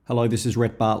Hello, this is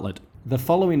Rhett Bartlett. The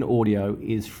following audio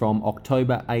is from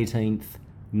October 18th,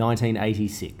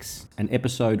 1986, an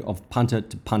episode of Punter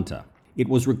to Punter. It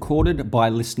was recorded by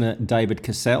listener David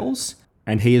Cassells,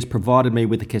 and he has provided me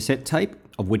with a cassette tape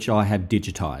of which I have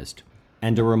digitised.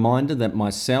 And a reminder that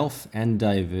myself and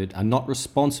David are not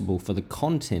responsible for the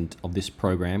content of this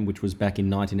program, which was back in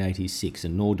 1986,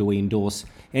 and nor do we endorse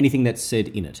anything that's said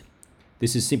in it.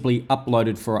 This is simply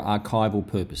uploaded for archival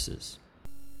purposes.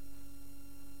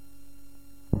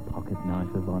 Pocket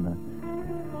knife of honour.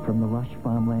 From the lush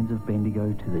farmlands of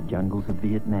Bendigo to the jungles of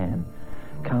Vietnam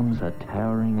comes a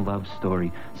towering love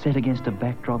story set against a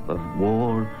backdrop of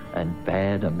war and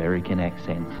bad American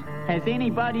accents. Has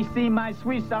anybody seen my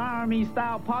Swiss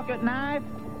Army-style pocket knife?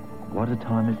 What a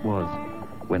time it was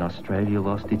when Australia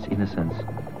lost its innocence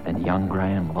and young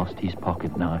Graham lost his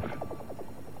pocket knife.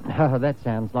 Oh, that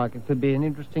sounds like it could be an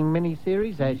interesting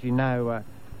mini-series. As you know,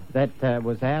 that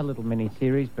was our little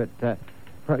mini-series, but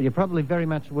you're probably very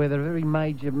much aware that a very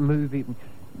major moving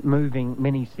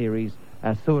mini-series,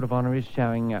 Sword of Honour, is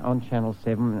showing on Channel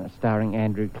 7, starring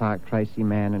Andrew Clark, Tracy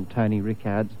Mann and Tony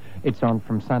Rickards. It's on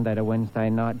from Sunday to Wednesday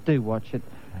night. Do watch it.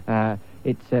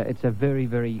 It's a very,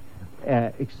 very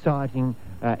exciting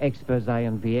expose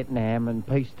on Vietnam and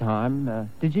peacetime.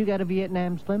 Did you go to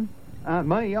Vietnam, Slim?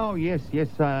 Me? Oh, yes.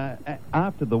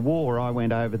 After the war, I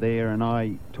went over there and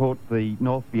I taught the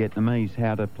North Vietnamese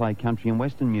how to play country and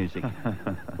western music.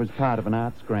 It was part of an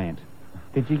arts grant.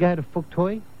 Did you go to Phuoc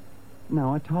Tuy?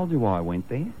 No, I told you why I went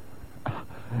there.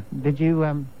 Did you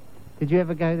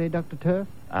ever go there, Dr. Turf?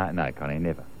 No, Connie,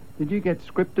 never. Did you get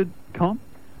scripted, Con?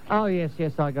 Oh, yes,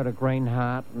 I got a green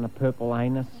heart and a purple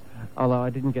anus. Although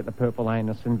I didn't get the purple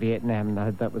anus in Vietnam,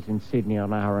 though. That was in Sydney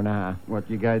on R&R. What,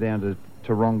 you go down to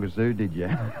Taronga Zoo, did you?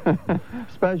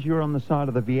 Suppose you were on the side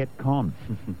of the Viet Con.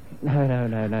 No.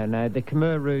 The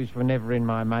Khmer Rouge were never in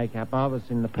my makeup. I was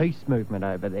in the peace movement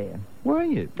over there. Were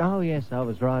you? Oh, yes, I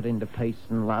was right into peace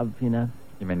and love, you know.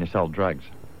 You mean you sold drugs?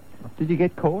 Did you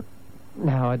get caught?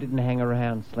 No, I didn't hang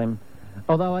around, Slim.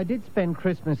 Although I did spend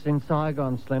Christmas in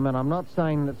Saigon, Slim, and I'm not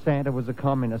saying that Santa was a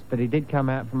communist, but he did come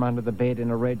out from under the bed in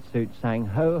a red suit saying,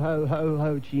 ho, ho, ho,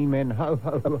 ho, Chi Men, ho,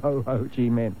 ho, ho, ho, ho, Chi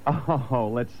Men.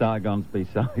 Oh, let Saigons be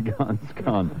Saigons,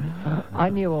 Con. I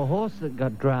knew a horse that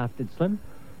got drafted, Slim.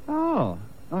 Oh,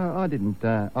 I didn't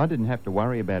have to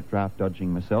worry about draft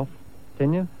dodging myself.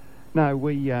 Didn't you? No,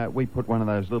 we put one of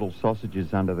those little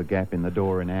sausages under the gap in the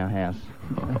door in our house.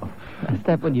 Is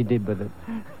that what you did with it?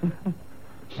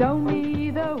 Show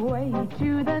me the way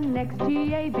to the next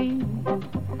TAB.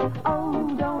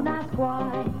 Oh, don't ask why.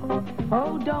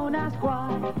 Oh, don't ask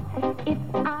why. If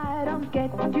I don't get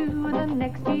to the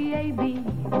next TAB,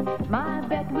 my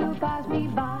bet will pass me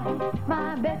by.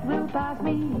 My bet will pass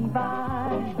me by.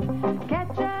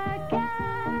 Catch a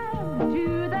cab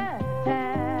to the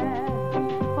tab,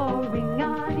 or ring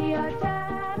on your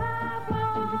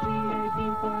telephone. To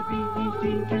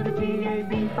the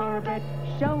TAB for a bet.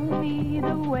 Show me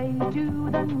the way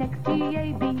to the next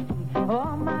TAB.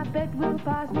 Oh, my bet will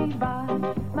pass me by.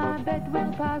 My bet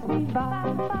will pass me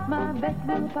by. My bet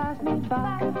will pass me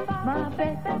by. My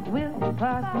bet will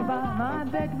pass me by. My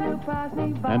bet will pass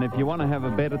me by. And if you want to have a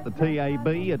bet at the TAB,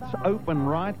 it's open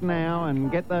right now,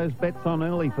 and get those bets on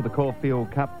early for the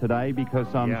Caulfield Cup today, because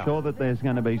I'm sure that there's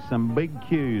going to be some big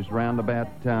queues round about...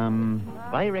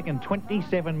 They reckon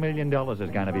 $27 million is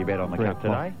going to be bet on the Cup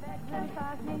today.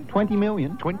 20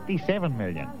 million? 27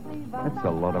 million. That's a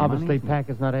lot of Obviously, money.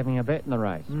 Packer's not having a bet in the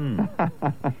race.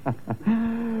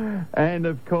 And,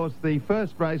 of course, the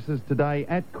first races today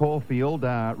at Caulfield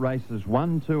are races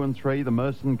 1, 2 and 3, the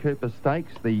Merson Cooper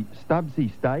Stakes, the Stubbsy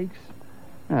Stakes,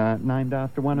 named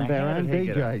after one of our own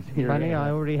DJs here. Funny, I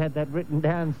already had that written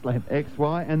down, Slim.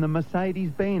 XY, and the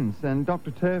Mercedes-Benz. And,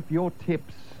 Dr. Turf, your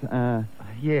tips...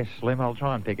 Yes, Slim, I'll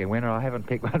try and pick a winner. I haven't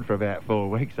picked one for about 4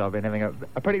 weeks. I've been having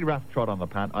a pretty rough trot on the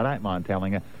punt. I don't mind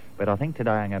telling you, but I think today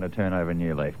I'm going to turn over a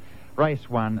new leaf. Race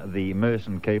 1, the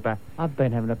Merson Cooper. I've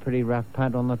been having a pretty rough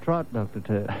punt on the trot, Dr.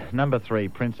 Turf. Number 3,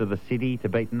 Prince of the City, to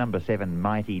beat number 7,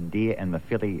 Mighty Deer, and the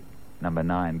filly, number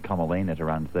 9, Comelina, to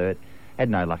run third.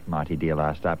 Had no luck, Mighty Deer,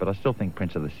 last start, but I still think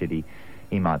Prince of the City,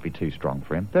 he might be too strong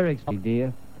for him. Very exciting,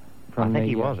 dear. I think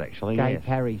he was, actually, Gay yes.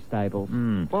 Parry stables.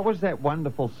 What was that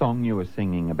wonderful song you were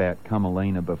singing about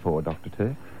Comelina before, Dr.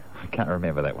 Turf? I can't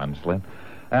remember that one, Slim.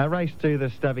 Race 2, the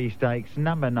Stubby Stakes,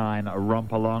 number 9,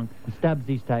 Romp Along. The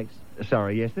Stubbsy Stakes.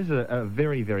 Sorry, yes, this is a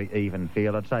very, very even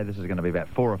field. I'd say this is going to be about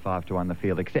 4 or 5 to 1 the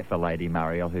field, except for Lady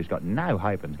Muriel, who's got no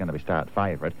hope and is going to be start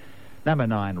favourite. Number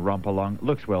 9, Romp Along,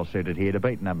 looks well suited here to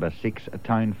beat number 6,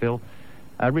 Tonefill.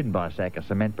 Ridden by a sack of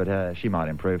cement, but she might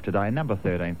improve today. Number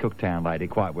 13, Cooktown Lady,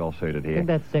 quite well suited I here. think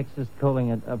that's sexist calling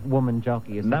it a woman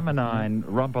jockey, isn't Number it? 9,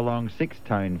 Romp Along, 6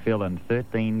 Tone Phil, and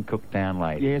 13, Cooktown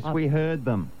Lady. Yes, we heard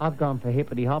them. I've gone for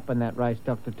Hippity Hop in that race,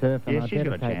 Dr. Turf, and Yes, I she's got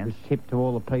a dedicate chance. this tip to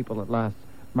all the people at last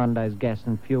Monday's gas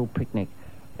and fuel picnic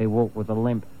who walked with a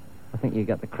limp. I think you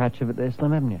got the crutch of it there,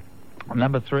 Slim, haven't you?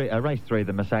 Number 3, race 3,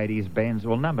 the Mercedes-Benz.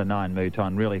 Well, number 9,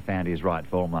 Mouton, really found his right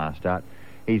form last start.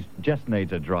 He just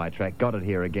needs a dry track. Got it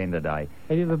here again today.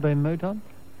 Have you ever been Mouton?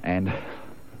 And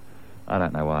I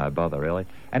don't know why I bother, really.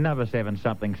 And number 7,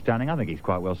 Something Stunning. I think he's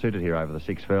quite well suited here over the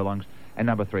 6 furlongs. And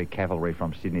number 3, Cavalry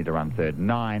from Sydney to run third.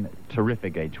 9,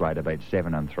 terrific each way to beat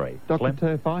 7 and 3. Dr. Slim?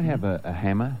 Turf, I have a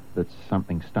hammer that's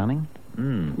something stunning.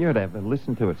 You ought to have a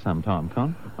listen to it sometime,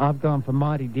 Con. I've gone for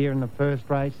Mighty Deer in the first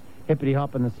race, Hippity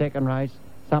Hop in the second race,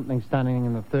 Something Stunning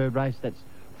in the third race. That's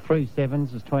 3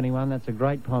 sevens is 21. That's a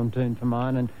great pontoon for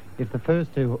mine. And if the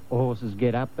first 2 horses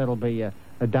get up, that'll be a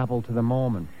double to the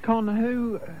Mormon. Con,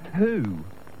 who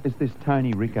is this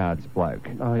Tony Rickards bloke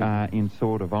Oh, yeah. in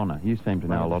Sword of Honour? You seem to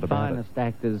know a lot about it. finest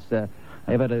actors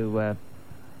ever to,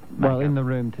 in the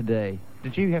room today.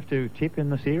 Did you have to tip in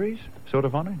the series, Sort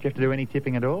of Honour? Did you have to do any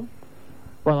tipping at all?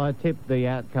 Well, I tipped the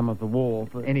outcome of the war.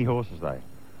 But, Any horses, though?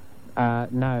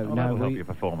 no, Well, that'll help we, your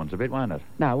performance a bit, won't it?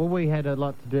 no. Well, we had a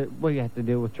lot to do. We had to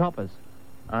deal with choppers.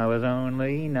 I was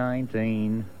only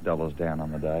 $19 down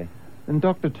on the day. And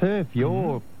Dr. Turf,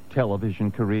 your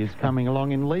television career's coming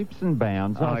along in leaps and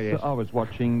bounds. Oh, I yes. I was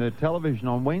watching the television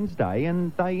on Wednesday,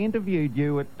 and they interviewed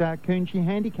you at Coonchie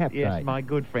Handicap Yes, Day. my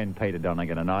good friend Peter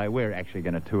Donegan and I, we're actually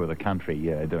going to tour the country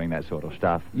doing that sort of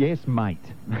stuff. Yes, mate.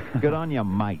 Good on you,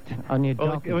 mate. On your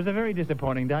Well, jockey. it was a very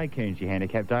disappointing day, Coonchie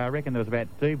Handicap Day. I reckon there was about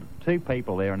two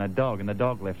people there and the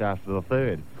dog left after the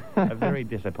third. A very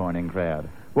disappointing crowd.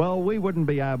 Well, we wouldn't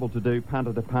be able to do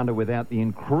punter to punter without the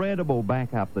incredible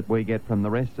backup that we get from the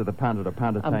rest of the punter to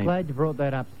punter team. I'm glad you brought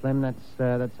that up, Slim. That's.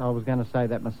 I was going to say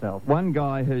that myself. One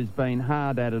guy who's been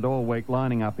hard at it all week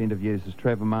lining up interviews is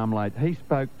Trevor Marmalade. He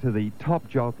spoke to the top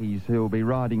jockeys who will be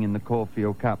riding in the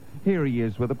Caulfield Cup. Here he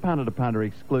is with a punter to punter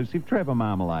exclusive, Trevor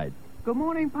Marmalade. Good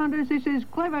morning, punters. This is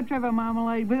Clever Trevor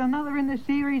Marmalade with another in the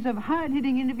series of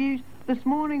hard-hitting interviews. This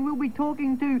morning we'll be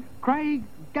talking to Craig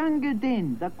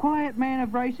Gungadin, the quiet man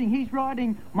of racing. He's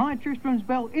riding My Tristram's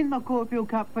Bell in the Caulfield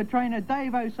Cup for trainer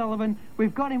Dave O'Sullivan.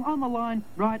 We've got him on the line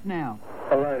right now.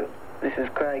 Hello, this is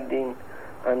Craig Din.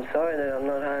 I'm sorry that I'm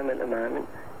not home at the moment.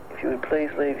 If you would please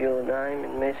leave your name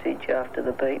and message after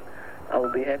the beep, I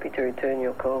will be happy to return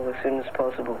your call as soon as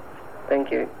possible.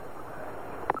 Thank you.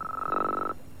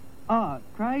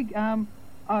 Craig,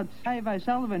 it's Dave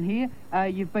O'Sullivan here.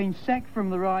 You've been sacked from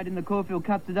the ride in the Caulfield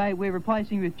Cup today. We're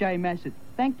replacing you with Jay Massett.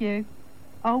 Thank you.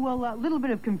 Oh, well, a little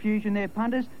bit of confusion there,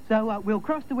 punters. So we'll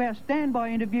cross to our standby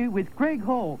interview with Greg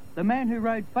Hall, the man who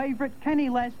rode favourite Canny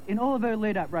Lass in all of her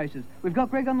lead-up races. We've got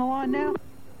Greg on the line now.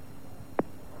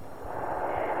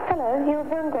 Hello, you've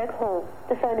rung Greg Hall.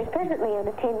 The phone is presently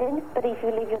unattended, but if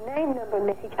you leave your name, number and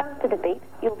message after the beep,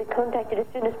 you'll be contacted as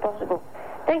soon as possible.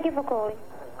 Thank you for calling.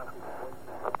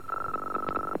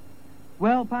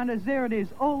 Well, punters, there it is.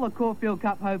 All the Caulfield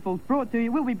Cup hopefuls brought to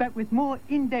you. We'll be back with more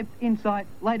in-depth insight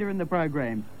later in the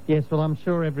program. Yes, well, I'm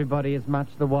sure everybody is much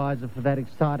the wiser for that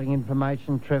exciting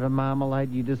information, Trevor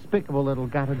Marmalade, you despicable little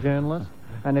gutter journalist.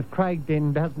 And if Craig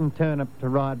Den doesn't turn up to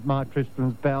ride My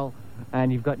Tristram's Bell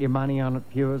and you've got your money on it,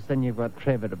 viewers, then you've got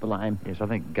Trevor to blame. Yes, I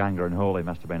think Gunga and Hawley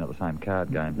must have been at the same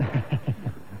card game.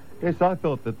 Yes, I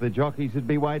thought that the jockeys would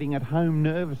be waiting at home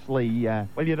nervously,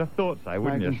 Well, you'd have thought so,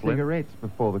 wouldn't you, smoking Slim? cigarettes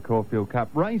before the Caulfield Cup.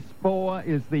 Race 4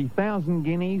 is the 1,000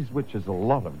 guineas, which is a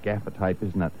lot of gaffer tape,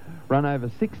 isn't it? Run over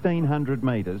 1,600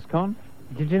 metres. Con?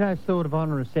 Did you know Sword of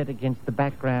Honour is set against the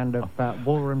background of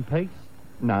War and Peace?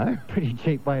 No. Pretty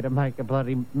cheap way to make a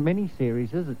bloody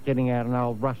mini-series, is it? Getting out an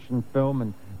old Russian film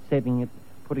and putting it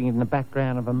in the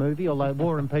background of a movie, although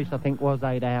War and Peace, I think, was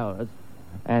 8 hours.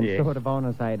 And Yes. Sword of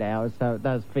Honour's 8 hours, so it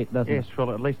does fit, doesn't Yes, it?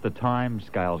 well, at least the time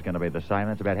scale's going to be the same.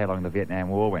 That's about how long the Vietnam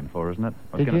War went for, isn't it?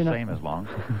 It's Did going you to know- seem as long.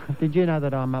 Did you know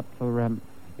that I'm up for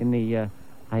in the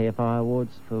AFI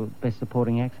Awards for Best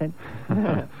Supporting Accent?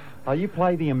 Oh, you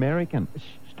play the American.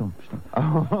 Stump.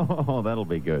 Oh, that'll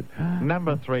be good.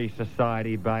 Number 3,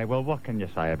 Society Bay. Well, what can you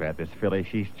say about this filly?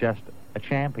 She's just a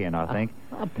champion, I think.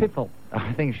 A piffle.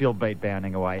 I think she'll beat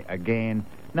Bounding Away again.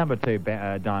 Number 2,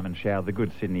 Diamond Shower, the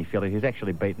good Sydney filly, who's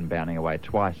actually beaten Bounding Away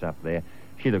twice up there.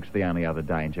 She looks the only other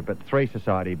danger. But 3,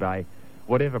 Society Bay,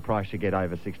 whatever price you get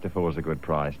over 6 to 4 is a good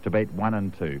price. To beat 1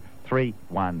 and 2. 3,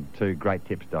 1, 2. Great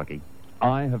tips, Docky.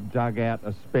 I have dug out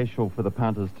a special for the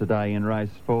punters today in race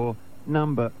 4.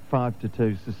 Number 5 to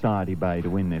 2, Society Bay, to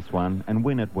win this one, and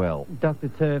win it well. Dr.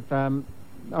 Turf,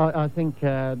 I think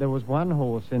there was one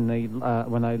horse in the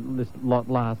when they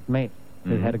last met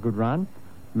who had a good run.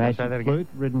 Magic Flute,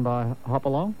 ridden by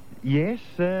Hopalong. Yes,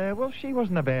 well, she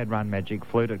wasn't a bad run, Magic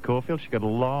Flute, at Caulfield. She got a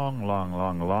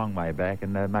long way back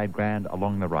and made ground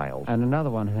along the rails. And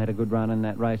another one who had a good run in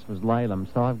that race was Laylam.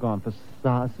 So I've gone for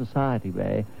Society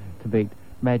there to beat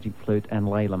Magic Flute and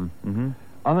Laylam.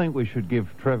 I think we should give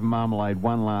Trevor Marmalade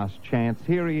one last chance.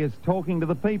 Here he is talking to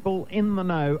the people in the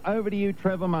know. Over to you,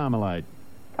 Trevor Marmalade.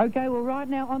 Okay, well, right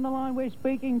now on the line we're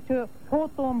speaking to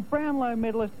Hawthorn Brownlow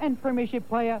medalist and premiership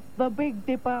player, the Big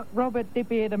Dipper, Robert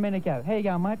Dippier Domenico. How you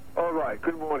going, mate? All right,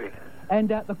 good morning. And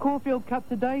the Caulfield Cup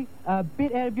today, a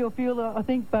bit out of your field, I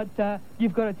think, but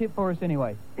you've got a tip for us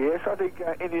anyway. Yes, I think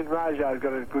Indian Raja's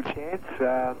got a good chance.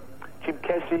 Jim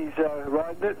Cassidy's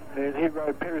riding it, and he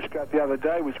rode Periscope the other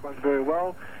day, which won very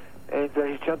well, and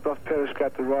he's jumped off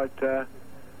Periscope to ride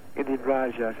Indian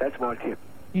Raja. So that's my tip.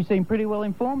 You seem pretty well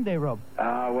informed there, Rob.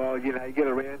 Well, you know, you get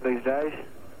around these days.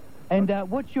 And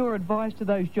what's your advice to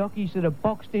those jockeys that are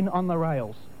boxed in on the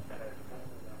rails?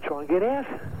 Try and get out.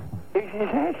 Easy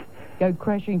as that. Go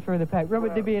crashing through the pack.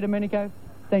 Robert Dippier Domenico,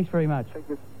 thanks very much. Thank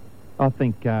you. I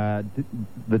think the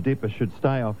Dipper should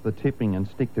stay off the tipping and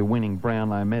stick to winning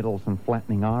Brownlow medals and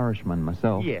flattening Irishmen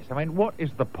myself. Yes, I mean, what is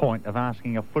the point of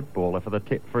asking a footballer for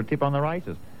a tip on the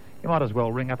races? You might as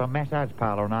well ring up a massage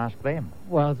parlour and ask them.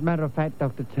 Well, as a matter of fact,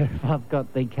 Dr. Turf, I've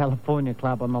got the California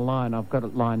Club on the line. I've got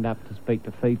it lined up to speak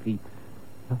to Fifi.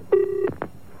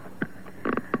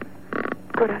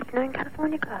 Good afternoon,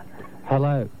 California Club.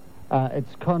 Hello.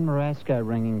 It's Con Marasco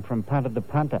ringing from Punter to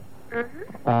Punter.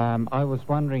 I was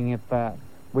wondering if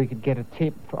we could get a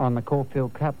tip on the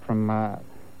Caulfield Cup from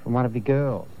one of your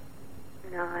girls.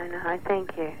 No,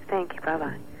 thank you. Thank you,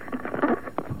 bye-bye.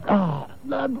 Oh,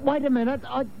 wait a minute.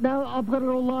 I've got it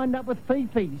all lined up with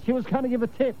Fifi. She was going to give a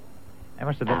tip. How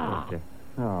much did that cost you?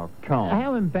 Oh, come on.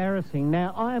 How embarrassing.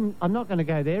 Now, I'm not going to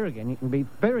go there again. You can be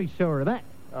very sure of that.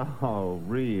 Oh,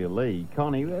 really?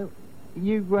 Connie,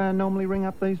 you normally ring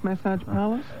up these massage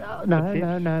parlours? No,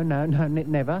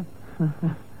 never. I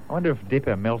wonder if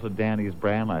Dipper melted down his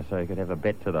Brownlow so he could have a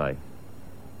bet today.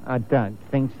 I don't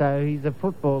think so. He's a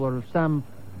footballer of some...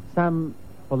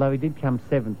 Although he did come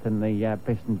 7th in the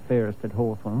best and fairest at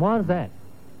Hawthorn. Why is that?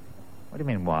 What do you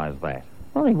mean, why is that?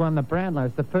 Well, he won the Brownlow.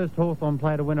 It's the first Hawthorn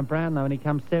player to win a Brownlow, and he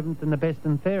comes 7th in the best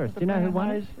and fairest. Do you know who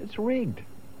won it? It's rigged.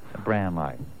 The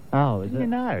Brownlow. Oh, is it? You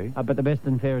know. But the best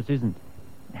and fairest isn't.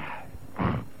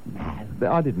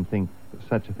 I didn't think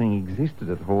such a thing existed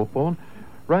at Hawthorn.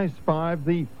 Race 5,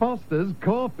 the Fosters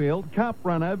Caulfield Cup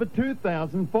run over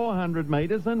 2,400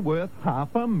 metres and worth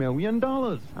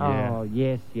 $500,000. Oh,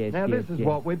 yes. Now, this is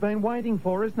what we've been waiting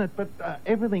for, isn't it? But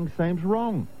everything seems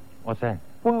wrong. What's that?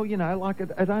 Well, you know, like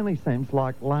it only seems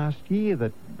like last year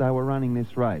that they were running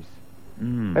this race.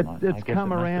 It's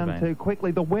come around too quickly.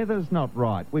 The weather's not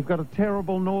right. We've got a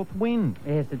terrible north wind.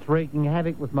 Yes, it's wreaking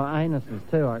havoc with my anuses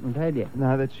too, I can tell you.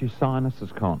 No, that's your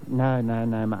sinuses, Con. No, my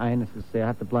anuses. I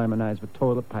have to blow my nose with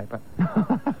toilet paper.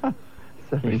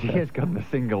 He has got a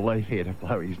single leaf here to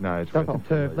blow his nose with. Dr.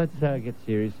 Turf, let's get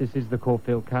serious. This is the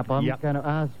Caulfield Cup. I'm going to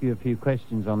ask you a few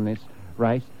questions on this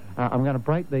race. I'm going to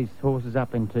break these horses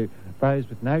up into those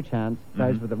with no chance,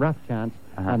 those with a rough chance,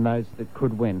 and those that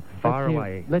could win.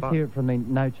 Let's hear it from the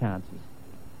no chances.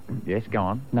 Yes, go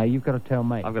on. No, you've got to tell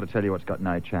me. I've got to tell you what's got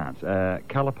no chance.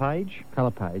 Colour Page.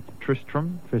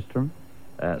 Tristram.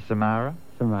 Samara.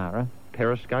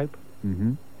 Periscope.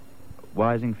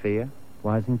 Wising Fear.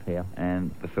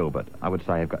 And the Filbert. I would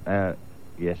say I've got,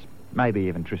 yes, maybe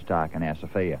even Tristark and our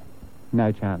Sophia.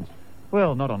 No chance.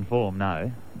 Well, not on form,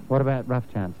 no. What about rough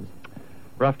chances?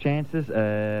 Rough chances,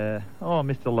 Mr.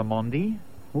 Lamondi,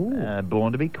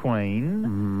 Born to be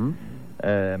Queen,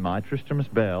 My Tristram's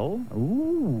Bell,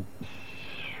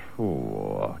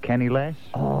 Canny Lass,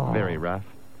 very rough,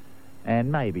 and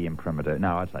maybe Imprimatur.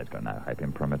 No, I'd say it's got no hope,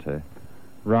 Imprimatur.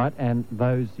 Right, and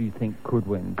those you think could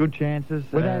win? Good chances.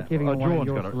 Without giving away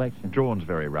your selection. Drawn's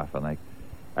very rough, I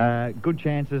think. Good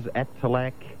chances at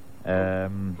Talak,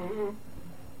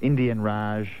 Indian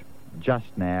Raj,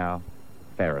 Just Now,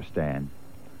 Farristan.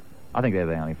 I think they're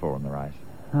the only 4 in the race.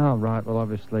 Oh, right. Well,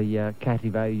 obviously,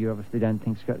 Cativo, you obviously don't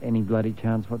think's got any bloody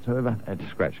chance whatsoever. It's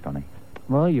scratched, Connie.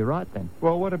 Well, you're right, then.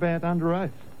 Well, what about Under Oath?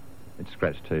 It's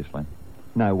scratched too, Slim.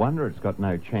 No wonder it's got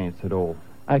no chance at all.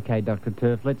 OK, Dr.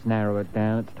 Turf, let's narrow it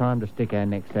down. It's time to stick our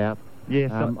necks out.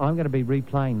 Yes. I'm going to be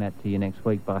replaying that to you next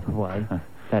week, by the way.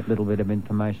 That little bit of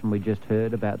information we just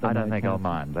heard about the I don't think I'll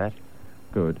mind that.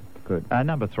 Good.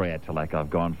 Number 3 at Talak I've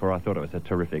gone for. I thought it was a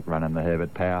terrific run in the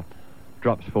Herbert Power.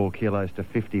 Drops 4 kilos to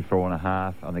 54.5.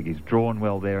 I think he's drawn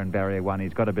well there in barrier 1.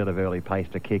 He's got a bit of early pace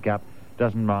to kick up.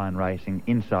 doesn't mind racing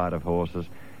inside of horses,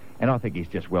 and I think he's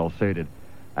just well suited.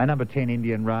 Number 10,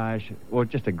 Indian Raj, well,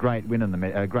 just a great win in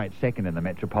the great second in the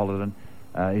Metropolitan.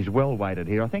 He's well weighted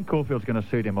here. I think Caulfield's going to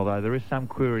suit him, although there is some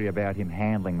query about him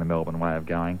handling the Melbourne way of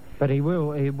going. But he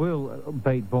will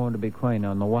beat Born to be Queen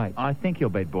on the weight. I think he'll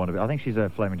beat Born to be. I think she's a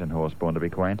Flemington horse, Born to be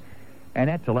Queen.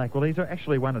 And at Talac, well, these are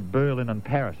actually won at Berlin and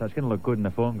Paris, so it's going to look good in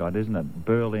the form guide, isn't it?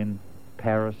 Berlin,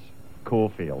 Paris,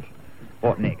 Caulfield.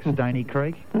 What next? Stony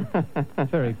Creek?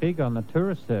 Very big on the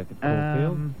tourist circuit,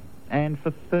 Caulfield. And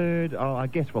for third, I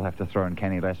guess we'll have to throw in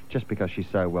Canny Lass just because she's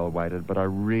so well weighted, but I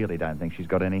really don't think she's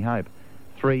got any hope.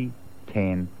 3,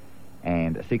 10,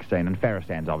 and 16. And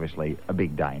Farasan's obviously a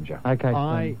big danger. Okay,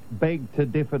 I beg to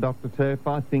differ, Dr. Turf.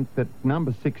 I think that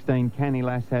number 16, Canny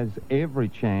Lass, has every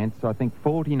chance. I think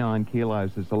 49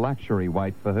 kilos is a luxury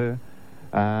weight for her.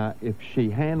 If she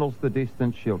handles the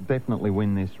distance, she'll definitely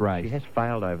win this race. She has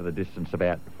failed over the distance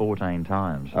about 14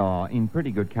 times. Oh, in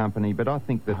pretty good company, but I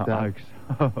think that... Oaks.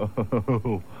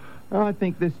 I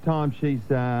think this time she's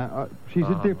a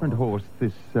different horse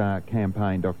this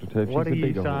campaign, Dr. Turf. What are She's a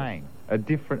you bigger saying? A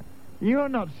different... You're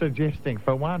not suggesting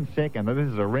for 1 second that this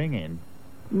is a ring-in.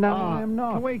 No, I am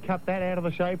not. Can we cut that out of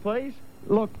the show, please?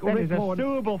 Look, that is a Rick Horn,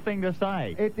 suable thing to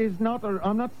say. It is not.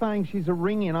 I'm not saying she's a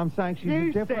ring-in. I'm saying she's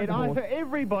a different horse.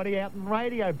 Everybody out in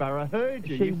Radio Borough heard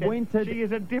you. She wintered. She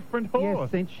is a different horse.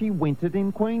 Yes, since she wintered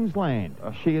in Queensland,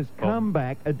 she has come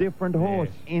back a different horse.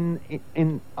 Yes.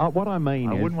 In what I mean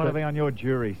I is wouldn't want to be on your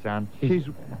jury, son. She's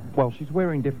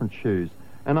wearing different shoes.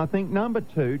 And I think number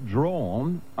 2,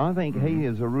 Drawn, I think he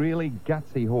is a really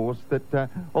gutsy horse that,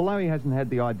 although he hasn't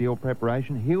had the ideal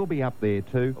preparation, he'll be up there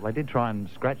too. Well, they did try and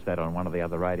scratch that on one of the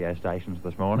other radio stations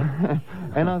this morning.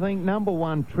 And I think number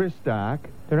 1, Tristark...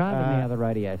 There aren't any other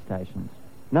radio stations.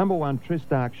 Number 1,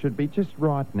 Tristark should be just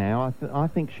right now. I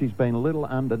think she's been a little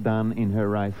underdone in her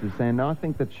races, and I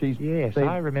think that she's... Yes,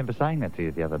 I remember saying that to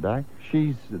you the other day.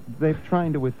 They've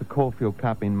trained her with the Caulfield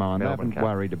Cup in mind. Melbourne They haven't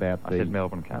worried about I said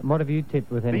Melbourne Cup. What have you tipped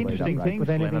with any interesting thing, with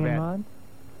anything Slim, in about... mind?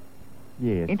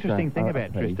 Yes. Interesting thing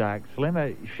about Tristark,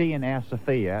 Slim, she and our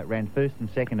Sophia ran first and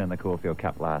second in the Caulfield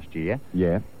Cup last year.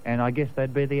 Yeah. And I guess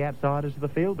they'd be the outsiders of the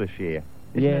field this year.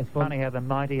 Isn't it funny how the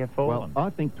mighty have fallen? Well, I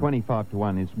think 25 to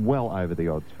 1 is well over the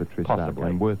odds for Tristark. Possibly.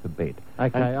 And worth a bet.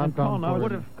 Okay, and Con,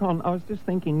 I was just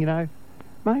thinking,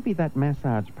 maybe that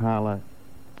massage parlour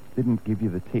didn't give you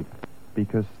the tip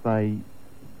because they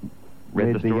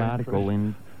read the article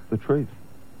in The Truth.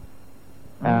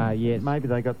 Yes. Maybe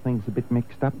they got things a bit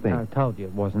mixed up there. I told you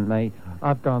it wasn't me.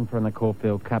 I've gone for the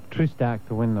Caulfield Cup, Tristark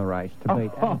to win the race, to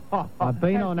beat. I've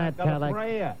been on that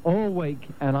Talac all week,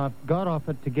 and I've got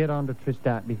offered to get onto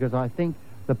Tristark because I think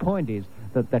the point is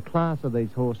that the class of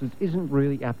these horses isn't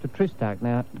really up to Tristark.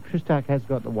 Now, Tristark has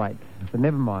got the weight, but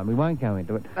never mind, we won't go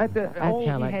into it. He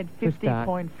had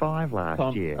 50.5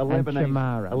 last year. A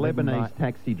Lebanese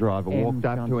taxi driver walked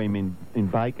up to him in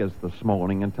Bakers this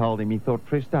morning and told him he thought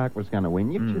Tristark was going to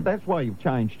win. That's why you've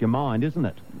changed your mind, isn't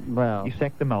it? Well, you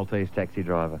sacked the Maltese taxi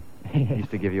driver. He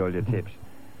used to give you all your tips.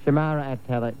 Shamara at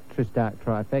Talac, Tristark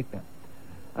trifecta.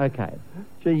 Okay.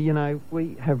 Gee,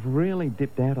 we have really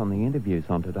dipped out on the interviews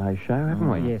on today's show, haven't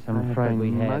we? Yes, I'm afraid we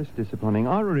have. Most disappointing.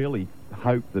 I really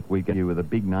hope that we get you with a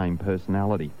big-name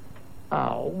personality.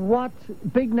 Oh, what?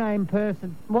 Big name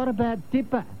person? What about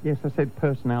Dipper? Yes, I said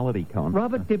personality, Con.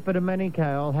 Robert Dipper Domenico,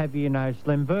 I'll have you know,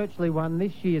 Slim, virtually won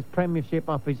this year's premiership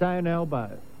off his own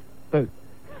elbow. Boot.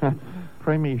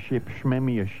 Premiership,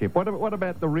 schmemiership. What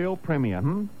about the real premier,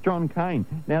 John Cain.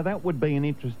 Now, that would be an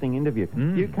interesting interview.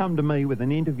 You come to me with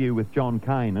an interview with John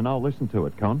Cain, and I'll listen to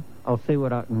it, Con. I'll see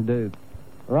what I can do.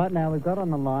 Right now, we've got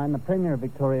on the line the Premier of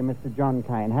Victoria, Mr. John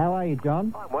Cain. How are you,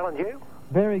 John? I'm well, and you?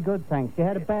 Very good, thanks. You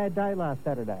had a bad day last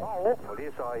Saturday. Oh, awful.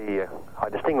 Yes, I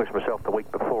distinguished myself the week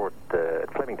before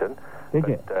at Flemington. Did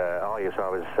you? Yes, I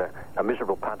was a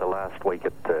miserable punter last week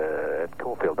at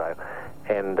Caulfieldale,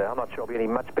 and I'm not sure I'll be any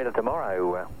much better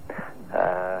tomorrow.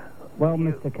 Well,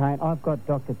 Mr. Cain, I've got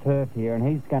Dr. Turf here, and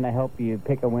he's going to help you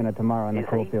pick a winner tomorrow in the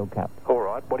Caulfield Cup. All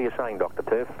right. What are you saying, Dr.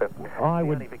 Turf?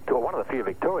 One of the few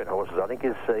Victorian horses, I think,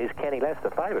 is Canny Lass the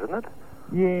favourite, isn't it?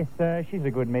 Yes, she's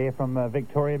a good mare from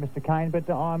Victoria, Mr. Cain, but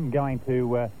I'm going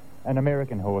to an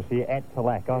American horse here at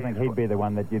Talac. I think he'd be the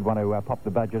one that you'd want to pop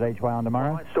the budget each way on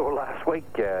tomorrow. Well, I saw last week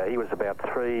he was about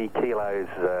 3 kilos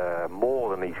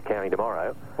more than he's counting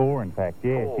tomorrow. 4, in fact,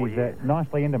 yes. He's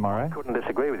nicely in tomorrow. Couldn't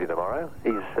disagree with you tomorrow.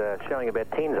 He's showing about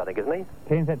 10s, I think, isn't he?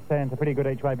 10s, that's a pretty good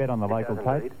each way bet on the local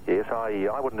tote. Yes,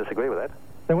 I wouldn't disagree with that.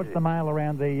 So what's the mail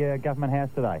around the government house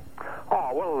today?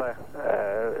 Oh, well,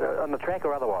 on the track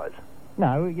or otherwise?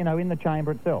 No, in the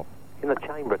chamber itself. In the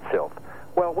chamber itself.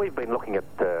 Well, we've been looking at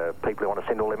people who want to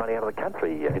send all their money out of the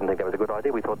country. Didn't think that was a good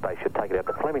idea. We thought they should take it out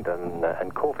to Flemington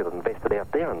and Caulfield and invest it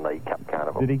out there in the Cup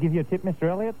Carnival. Did he give you a tip, Mr.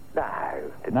 Elliott?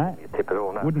 No, didn't give me a tip at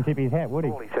all, no. Wouldn't tip his hat, would he?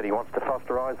 Well, he said he wants to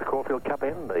fosterise the Caulfield Cup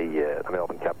and the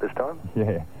Melbourne Cup this time.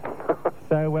 Yeah.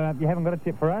 So, you haven't got a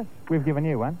tip for us? We've given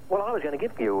you one. Well, I was going to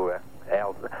give you,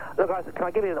 Al... Look, guys, can I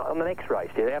give you on the next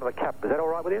race, out of the Cup? Is that all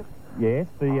right with you? Yes,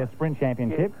 the Sprint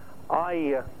Championship.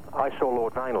 Yeah. I saw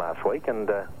Lord Vane last week,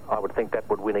 and I would think that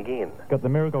would win again. Got the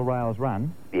Miracle Rails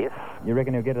run? Yes. You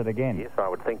reckon he'll get it again? Yes, I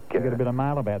would think... You got a bit of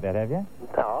mail about that, have you?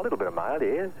 Oh, a little bit of mail,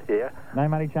 yeah. No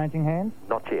money changing hands?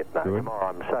 Not yet, no. Good. Tomorrow,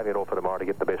 I'm saving it all for tomorrow to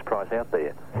get the best price out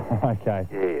there. Okay.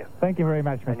 Yeah. Thank you very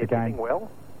much, Mr. And you're Kane. tipping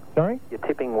well? Sorry? You're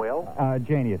tipping well?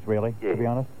 Genius, really, to be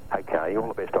honest. Okay, all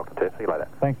the best, Dr. Turf. See you later.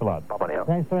 Thanks a lot. Bye-bye now.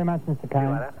 Thanks very much, Mr. Kane. See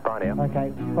you later. Bye now. Okay,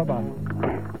 bye-bye.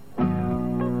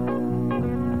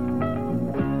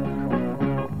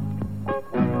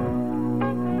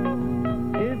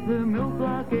 If the milk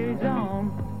blockade's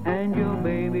on and your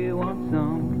baby wants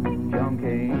some John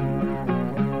Kane.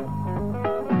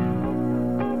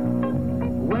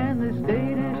 When the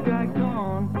state is striked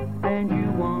on and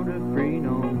you want a free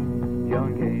gnome,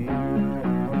 John Kane.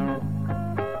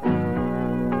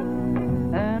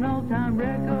 An all-time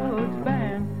record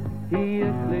span, he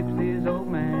eclipsed his old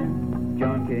man,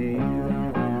 John Kane.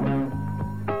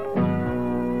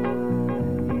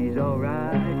 He's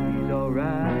alright, he's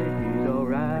alright, he's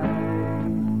alright,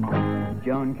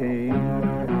 John Kane.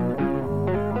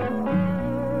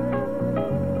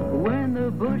 When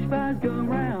the bushfires come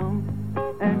round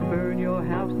and burn your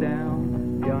house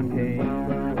down, John Kane.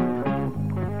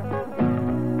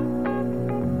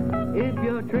 If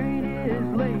your train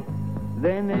is late,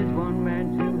 then there's one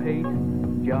man to hate,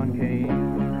 John Kane.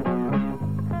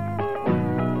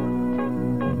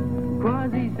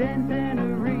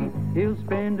 Quasi-centenary, he'll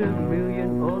spend $1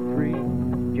 million or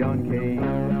 $3, John Kane.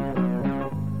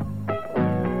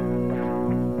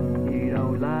 He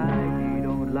don't lie, he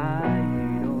don't lie,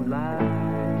 he don't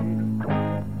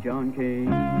lie, John Kane.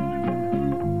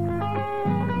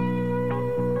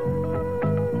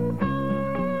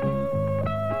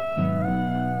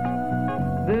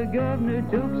 The governor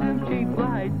took some cheap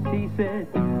flights, he said,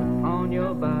 on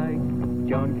your bike,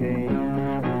 John Kane.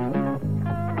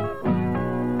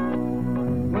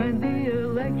 When the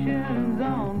election's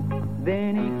on,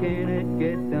 then he cannot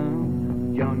get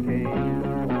done, John Kane.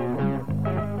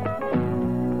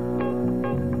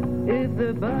 If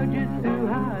the budget's too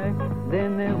high,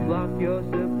 then they'll block your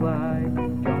supply,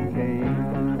 John Kane.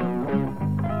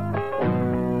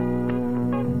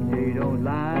 They don't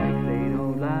like, they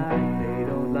don't like, they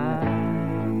don't like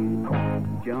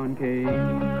John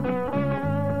Kane.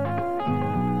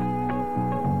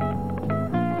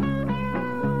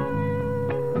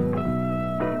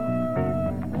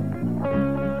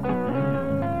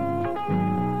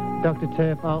 Dr.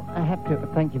 Turf, I have to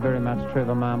thank you very much,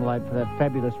 Trevor Marmalade, for that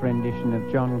fabulous rendition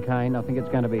of John Kane. I think it's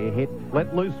going to be a hit.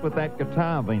 Let loose with that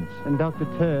guitar, Vince. And Dr.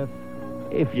 Turf,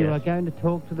 if you Yes. are going to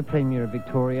talk to the Premier of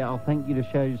Victoria, I'll thank you to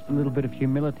show just a little bit of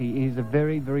humility. He's a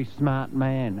very, very smart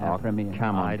man, our Premier.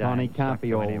 Come on, Tony, can't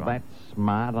be all that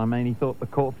smart. I mean, he thought the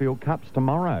Caulfield Cup's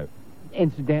tomorrow.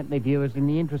 Incidentally, viewers, in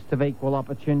the interest of equal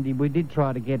opportunity, we did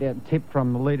try to get a tip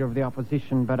from the Leader of the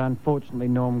Opposition, but unfortunately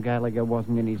Norm Gallagher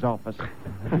wasn't in his office.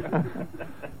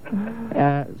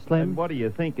 Slim? And what do you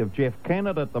think of Jeff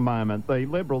Kennett at the moment? The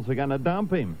Liberals are going to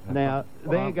dump him. Now,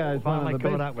 there goes one of the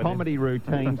best comedy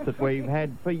routines that we've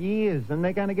had for years, and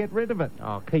they're going to get rid of it.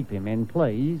 Oh, keep him in,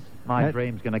 please. My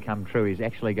dream's going to come true. He's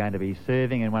actually going to be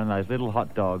serving in one of those little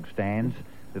hot dog stands,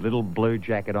 the little blue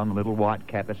jacket on, the little white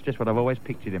cap. It's just what I've always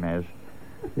pictured him as.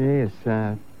 Yes,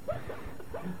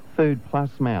 Food Plus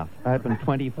Mouth, open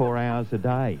 24 hours a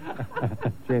day.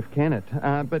 Jeff Kennett.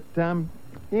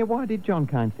 Yeah, why did John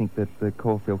Kane think that the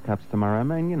Caulfield Cup's tomorrow? I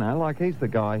mean, you know, like he's the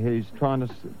guy who's trying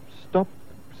to stop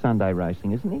Sunday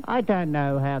racing, isn't he? I don't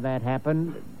know how that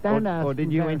happened. Or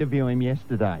did you interview him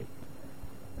yesterday?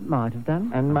 Might have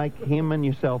done. And make him and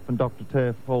yourself and Dr.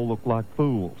 Turf all look like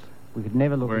fools. We could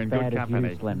never look as bad as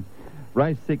you, Slim.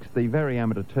 Race 6, the Very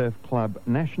Amateur Turf Club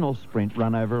National Sprint,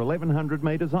 run over 1,100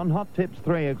 metres on Hot Tips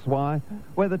 3XY,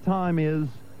 where the time is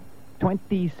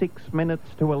 26 minutes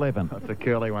to 11. That's a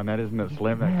curly one, that, isn't it,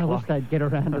 Slim? That I wish clock. they'd get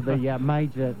around to the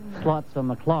major slots on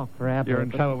the clock for our You're in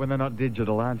purpose. trouble when they're not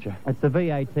digital, aren't you? It's the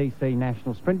VATC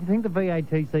National Sprint. Do you think the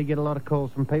VATC get a lot of calls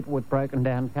from people with broken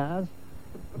down cars?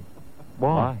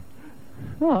 Why?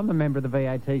 Well, I'm a member of the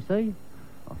VATC.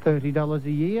 $30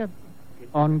 a year,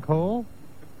 on call.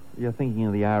 You're thinking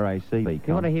of the RAC. Do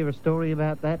you want to hear a story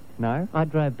about that? No? I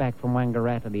drove back from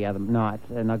Wangaratta the other night,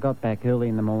 and I got back early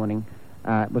in the morning,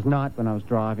 It was night when I was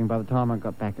driving. By the time I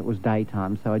got back, it was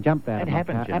daytime. So I jumped out of my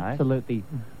car,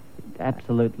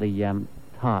 absolutely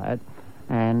tired,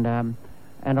 and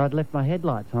I'd left my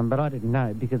headlights on, but I didn't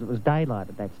know because it was daylight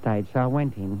at that stage. So I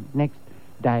went in. Next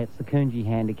day, it's the Coonji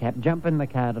Handicap. Jump in the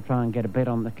car to try and get a bet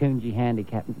on the Coonji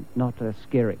Handicap, not a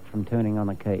skerrick from turning on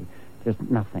a key, just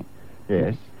nothing.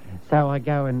 Yes. So I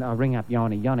go and I ring up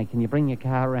Yoni. Yoni, can you bring your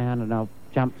car around and I'll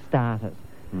jump start it?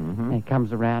 Mm-hmm. And he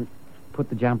comes around, put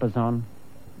the jumpers on,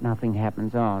 nothing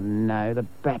happens. Oh no, the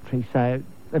battery. So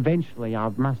eventually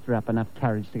I'll muster up enough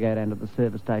courage to go down to the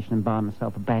service station and buy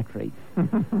myself a battery.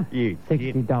 You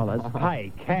 $60.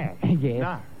 Hey, cash? Yes.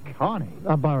 No, Connie.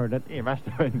 I borrowed it. You must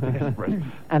have been desperate.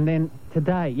 And then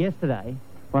yesterday,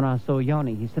 when I saw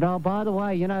Yoni, he said, oh, by the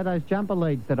way, you know those jumper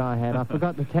leads that I had? I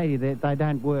forgot to tell you that they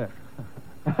don't work.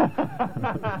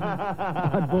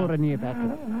 I bought a new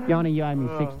battery. Yoni, you owe me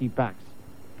 $60.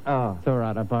 Oh. It's all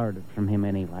right, I borrowed it from him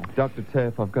anyway. Dr.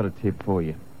 Turf, I've got a tip for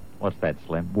you. What's that,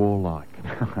 Slim? Warlike.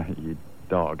 You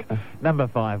dog. Number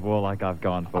 5, Warlike, I've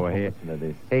gone for here. Listen to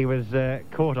this. He was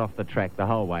caught off the track the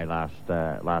whole way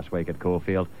last week at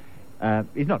Caulfield.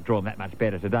 He's not drawn that much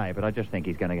better today, but I just think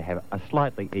he's going to have a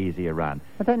slightly easier run.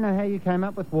 I don't know how you came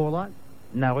up with Warlike.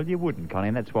 No, well, you wouldn't, Connie,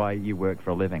 and that's why you work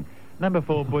for a living. Number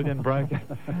 4, Bullion Broker.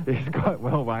 He's quite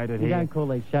well weighted You here. don't call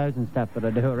these shows and stuff that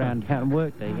I do around town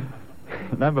work, do you?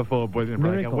 Number 4, Bullion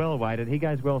Broker, Miracle. well weighted. He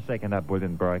goes well second up,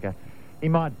 Bullion Broker. He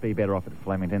might be better off at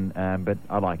Flemington, but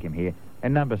I like him here.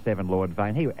 And number 7, Lord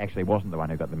Vane. He actually wasn't the one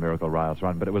who got the Miracle Rails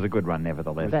run, but it was a good run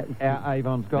nevertheless. That's our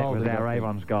Avon's Gold. That was our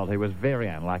Avon's Gold, who was very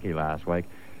unlucky last week.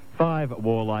 5,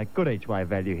 Warlike. Good each way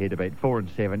value here to beat 4 and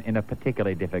 7 in a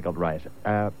particularly difficult race.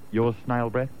 Yours, Snail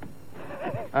Breath?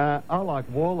 I like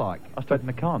Warlike. I was talking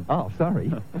to Con. Oh,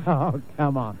 sorry. Oh,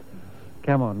 come on.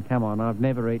 I've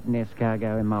never eaten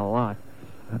escargot in my life.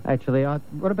 Actually,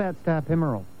 what about Star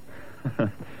Pemeril?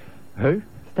 Who?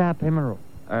 Star Pemeril.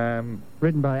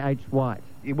 Ridden by H. White.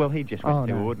 Well, he just went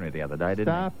too no. ordinary the other day, didn't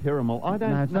Star Pyramid. I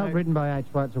don't No, it's know. not ridden by H.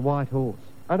 White. It's a white horse.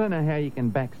 I don't know how you can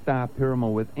back Star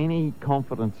Pyramid with any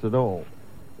confidence at all.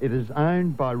 It is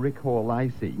owned by Rick Hall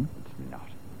Lacey. It's not.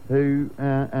 Who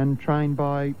and trained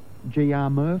by G.R.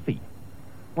 Murphy.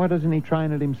 Why doesn't he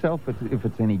train it himself if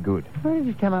it's any good? Where did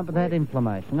you come up with that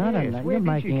information? I don't Yes, know. where You're did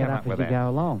making you it come up up as with you that? go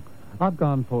along. I've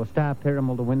gone for Star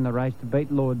Pyramid to win the race, to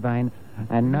beat Lord Vane,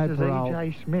 and no This is parole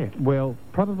E.J. Smith. will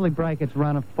probably break its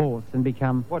run of fourth and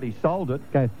become... What, he sold it?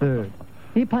 Go third.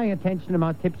 Are you paying attention to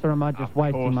my tips, or am I just Of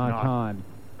wasting course my not. time?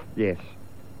 Yes.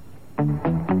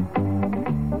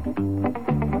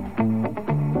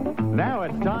 Now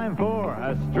it's time for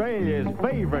Australia's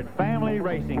favourite family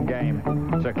racing game.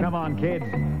 So come on, kids,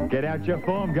 get out your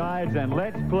form guides and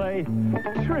let's play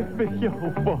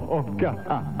Trivial Form Guide.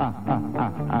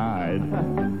 I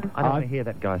don't want to hear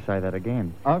that guy say that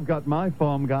again. I've got my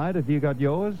form guide. Have you got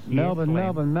yours?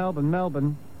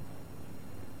 Melbourne.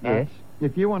 Yes.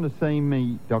 If you want to see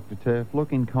me, Dr. Turf,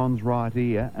 look in Con's right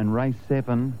ear and race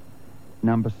 7,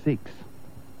 number 6.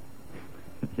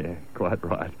 Yeah, quite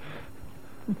right.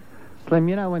 Slim,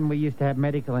 you know when we used to have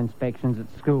medical inspections at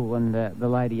school and the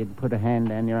lady would put a hand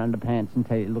down your underpants and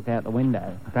tell you to look out the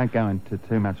window? Don't go into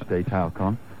too much detail,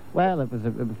 Con. Well, it was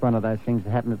one of those things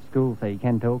that happened at school, so you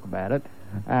can talk about it.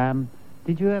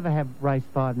 Did you ever have race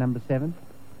 5, number 7?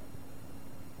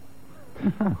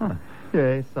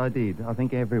 Yes, I did. I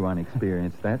think everyone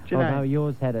experienced that. Do you know- Although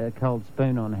yours had a cold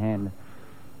spoon on hand,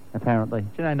 apparently. Do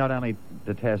you know not only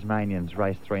the Tasmanians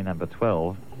race 3, number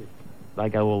 12, they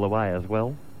go all the way as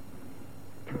well?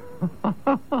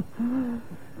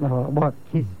 What?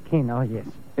 Kin, oh yes.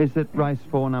 Is it race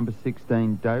 4, number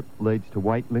 16, dope leads to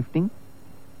weightlifting?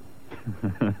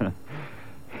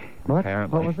 What?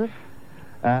 Apparently. What was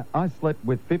it? I slept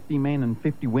with 50 men and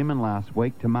 50 women last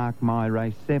week to mark my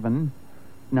race 7,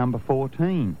 number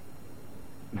 14.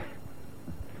 Do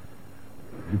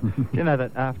you know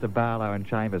that after Barlow and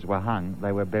Chambers were hung,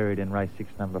 they were buried in race 6,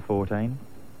 number 14?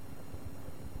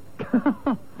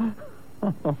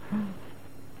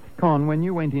 Con, when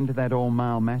you went into that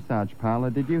all-male massage parlour,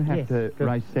 did you have Yes, to good.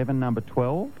 race 7, number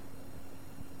 12?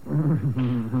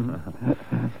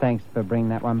 Thanks for bringing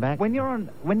that one back. When you're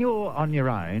on your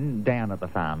own down at the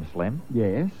farm, Slim,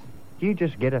 Yes. do you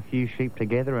just get a few sheep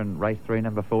together and race 3,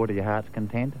 number 4 to your heart's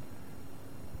content?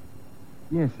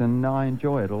 Yes, and I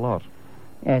enjoy it a lot.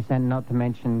 Yes, and not to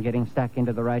mention getting stuck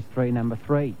into the race 3, number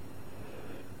 3.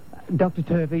 Dr.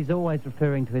 Turvey's always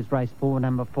referring to his race 4,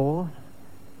 number 4.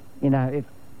 You know, if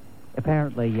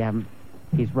apparently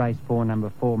his race 4,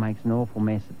 number 4 makes an awful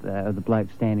mess of the bloke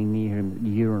standing near him at the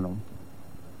urinal.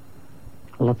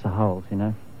 Lots of holes, you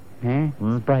know.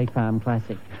 Spray Farm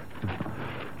Classic.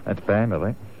 That's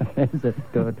family. Is it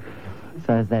good?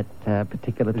 So is that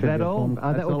particular Is trivial that all? form? Oh,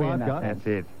 That's that will all be I've enough. got. That's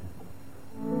it.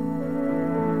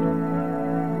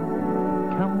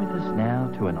 Come with us now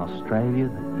to an Australia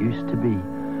that used to be.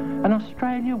 An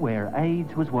Australia where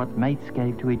AIDS was what mates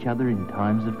gave to each other in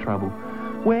times of trouble.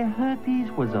 Where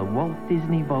herpes was a Walt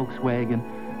Disney Volkswagen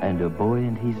and a boy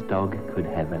and his dog could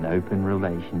have an open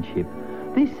relationship.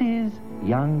 This is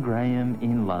Young Graham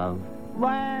in Love.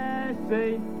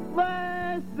 Lassie!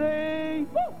 Lassie!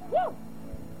 Woo, woo.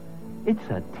 It's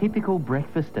a typical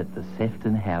breakfast at the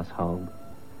Sefton household.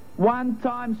 1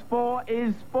 times 4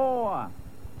 is 4.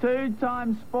 2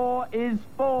 times 4 is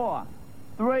 4.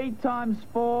 3 times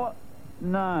 4...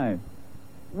 No.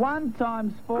 1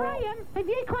 times 4... Graham, have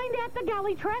you cleaned out the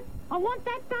gully trap? I want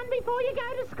that done before you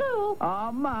go to school.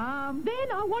 Oh, Mum.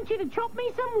 Then I want you to chop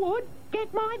me some wood,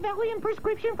 get my Valium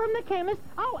prescription from the chemist.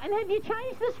 Oh, and have you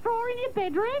changed the straw in your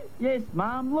bedroom? Yes,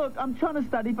 Mum. Look, I'm trying to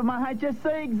study for my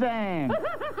HSC exam.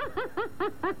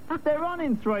 They're on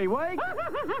in 3 weeks.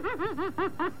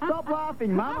 Stop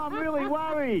laughing, Mum. I'm really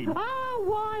worried. Oh,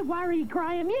 why worry,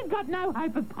 Graham? You've got no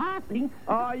hope of passing.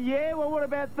 Oh, yeah? Well, what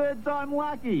about third time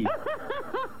lucky?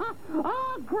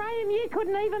 Oh, Graham, you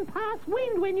couldn't even pass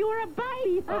wind when you were a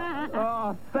baby.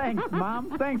 Oh, thanks,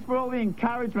 Mum. Thanks for all the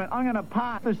encouragement. I'm going to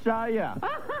pass to show you.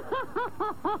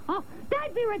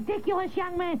 Don't be ridiculous,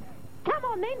 young man. Come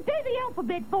on, then. Do the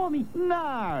alphabet for me.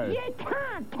 No. You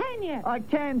can't, can you? I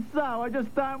can so. I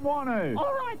just don't want to.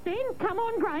 All right, then. Come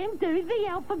on, Graham. Do the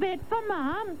alphabet for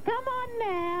Mum. Come on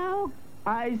now.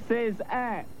 A says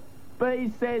at.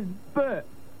 B says but.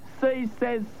 C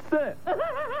says sit.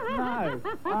 No.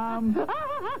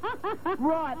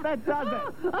 Right, that does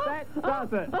it. That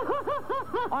does it.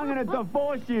 I'm going to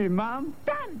divorce you, Mum.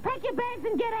 Done. Pack your bags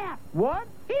and get out. What?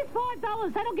 Here's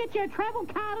 $5. That'll get you a travel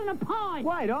card and a pie.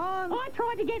 Wait on. I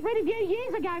tried to get rid of you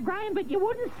years ago, Graham, but you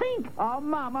wouldn't sink. Oh,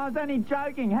 Mum, I was only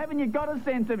joking. Haven't you got a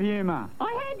sense of humour?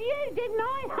 I had you, didn't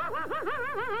I?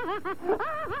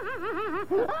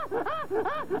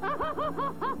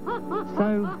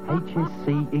 So,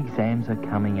 HSC exams are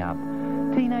coming up.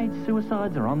 Teenage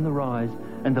suicides are on the rise,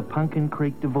 and the Pumpkin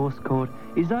Creek Divorce Court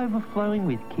is overflowing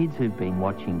with kids who've been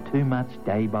watching too much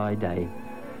Day by Day.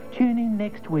 Tune in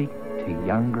next week to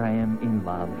Young Graham in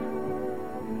Love.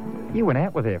 You went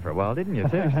out with her for a while, didn't you,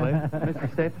 seriously?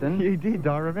 Mr. Sefton. You did,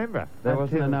 I remember. There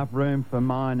wasn't enough room for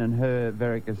mine and her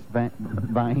varicose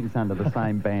veins under the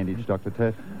same bandage, Dr.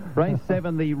 Turf. Race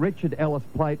 7, the Richard Ellis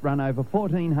plate run over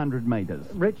 1,400 metres.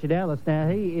 Richard Ellis, now,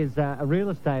 he is a real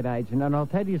estate agent, and I'll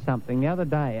tell you something. The other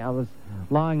day, I was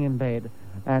lying in bed,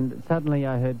 and suddenly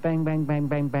I heard bang, bang, bang,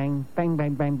 bang, bang, bang,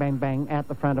 bang, bang, bang, bang out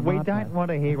the front of my We don't want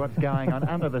to hear what's going on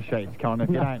under the sheets, Con, if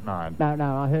you don't mind.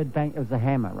 No, I heard bang. It was a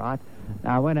hammer, right?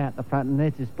 Now, I went out the front, and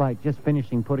there's this bloke just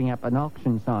finishing putting up an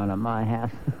auction sign on my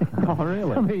house. Oh,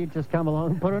 really? Somebody had just come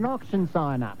along and put an auction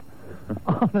sign up.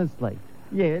 Honestly.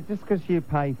 Yeah, just because you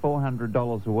pay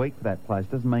 $400 a week for that place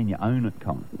doesn't mean you own it,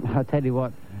 Con. I'll tell you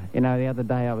what, the other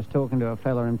day I was talking to a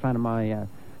fella in front of my...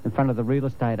 in front of the real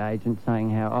estate agent saying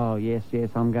how, oh, yes,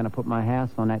 I'm going to put my house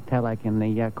on that Tallack in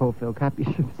the Caulfield Cup. You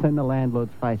should have seen the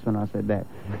landlord's face when I said that.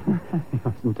 He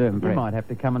wasn't too impressed. You might have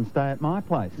to come and stay at my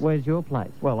place. Where's your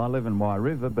place? Well, I live in Wye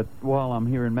River, but while I'm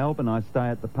here in Melbourne, I stay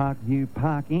at the Parkview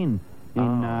Park Inn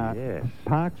in yes.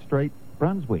 Park Street,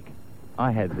 Brunswick.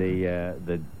 I had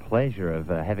the pleasure of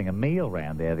having a meal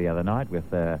round there the other night with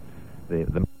the